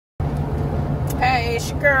Hey, it's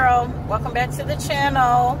your girl. Welcome back to the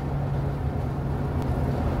channel.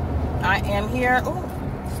 I am here. Oh,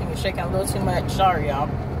 see me shaking a little too much. Sorry, y'all.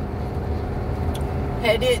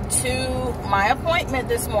 Headed to my appointment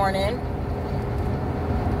this morning.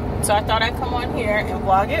 So I thought I'd come on here and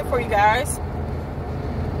vlog it for you guys.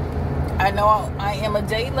 I know I am a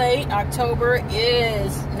day late. October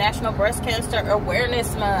is National Breast Cancer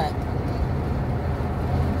Awareness Month.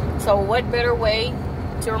 So what better way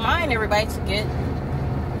to remind everybody to get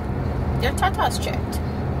their tatas checked.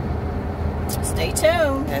 Stay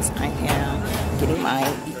tuned as I am getting my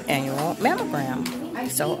annual mammogram.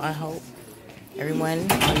 So I hope everyone,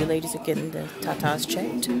 all you ladies are getting the tatas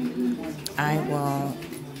checked. I will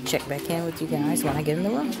check back in with you guys when I get in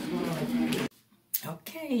the room.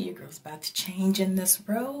 Okay, your girl's about to change in this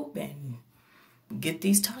robe and get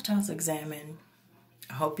these tatas examined.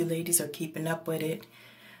 I hope you ladies are keeping up with it.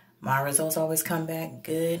 My results always come back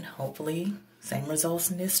good. Hopefully, same results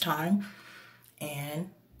this time.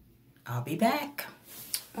 And I'll be back.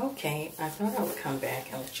 Okay, I thought I would come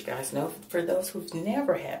back and let you guys know. For those who've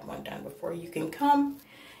never had one done before, you can come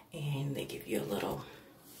and they give you a little,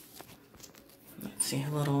 let's see, a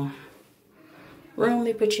little room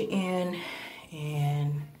they put you in.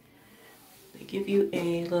 And they give you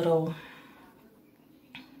a little,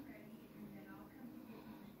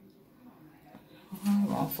 I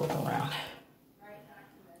won't flip around.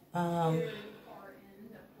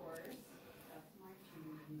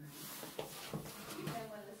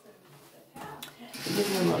 They give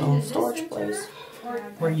you a little storage place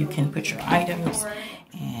where you can put your items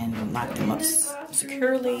and lock them up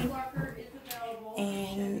securely.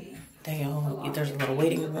 And there's a little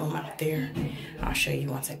waiting room out there. I'll show you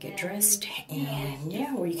once I get dressed. And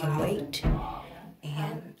yeah, where you can wait.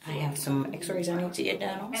 And I have some x-rays I need to get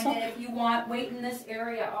done also. And then if you wait in this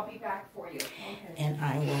area, I'll be back for you. Okay. And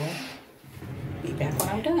I will be back when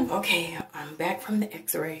I'm done. Okay, I'm back from the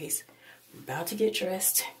x-rays. I'm about to get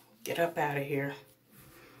dressed, get up out of here.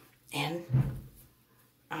 And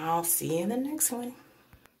I'll see you in the next one.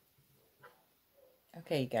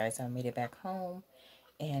 Okay, guys, I made it back home.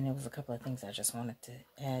 And there was a couple of things I just wanted to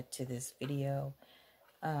add to this video.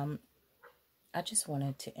 I just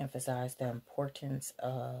wanted to emphasize the importance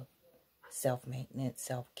of self-maintenance,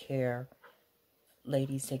 self-care.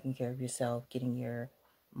 Ladies, taking care of yourself, getting your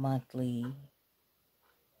monthly,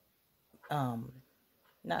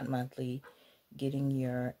 not monthly, getting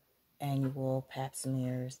your annual pap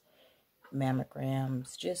smears,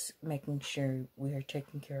 mammograms, just making sure we are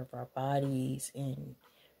taking care of our bodies and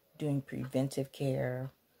doing preventive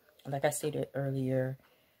care. Like I stated earlier,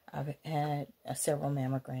 I've had several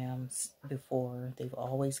mammograms before. They've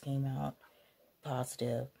always came out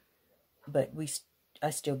positive, but I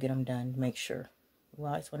still get them done to make sure.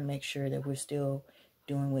 Well, I just want to make sure that we're still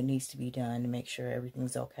doing what needs to be done to make sure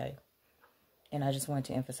everything's okay. And I just wanted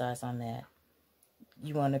to emphasize on that.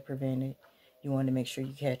 You want to prevent it. You want to make sure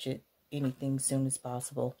you catch it anything soon as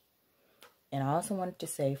possible. And I also wanted to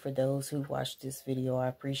say, for those who watched this video, I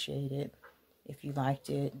appreciate it. If you liked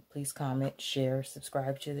it, please comment, share,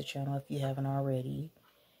 subscribe to the channel if you haven't already.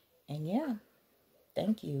 And yeah,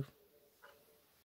 thank you.